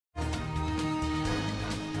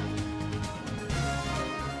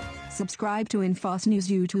subscribe to Infos News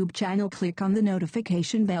YouTube channel. Click on the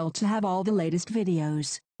notification bell to have all the latest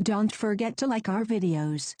videos. Don't forget to like our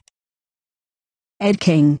videos. Ed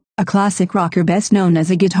King, a classic rocker best known as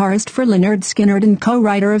a guitarist for Lynyrd Skynyrd and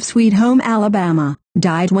co-writer of Sweet Home Alabama,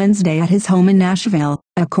 died Wednesday at his home in Nashville.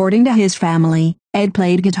 According to his family, Ed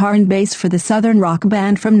played guitar and bass for the Southern rock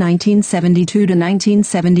band from 1972 to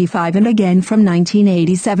 1975 and again from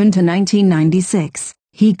 1987 to 1996.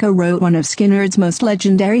 He co-wrote one of Skynyrd's most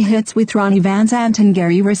legendary hits with Ronnie Van Zant and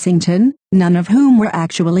Gary Rossington, none of whom were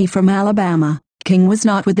actually from Alabama. King was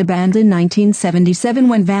not with the band in 1977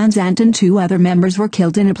 when Van Zant and two other members were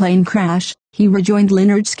killed in a plane crash. He rejoined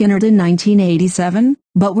Lynyrd Skynyrd in 1987,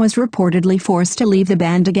 but was reportedly forced to leave the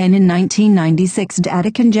band again in 1996 due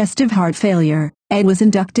to congestive heart failure. Ed was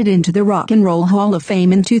inducted into the Rock and Roll Hall of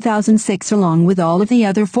Fame in 2006 along with all of the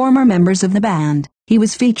other former members of the band. He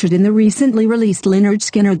was featured in the recently released Lynyrd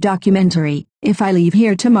Skynyrd documentary, If I Leave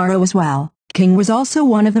Here Tomorrow as well. King was also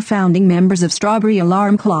one of the founding members of Strawberry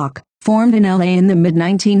Alarm Clock, formed in LA in the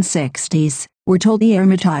mid-1960s. We're told the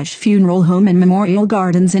Hermitage Funeral Home and Memorial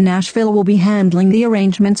Gardens in Nashville will be handling the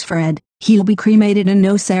arrangements for Ed. He'll be cremated and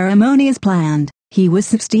no ceremony is planned. He was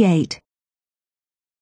 68.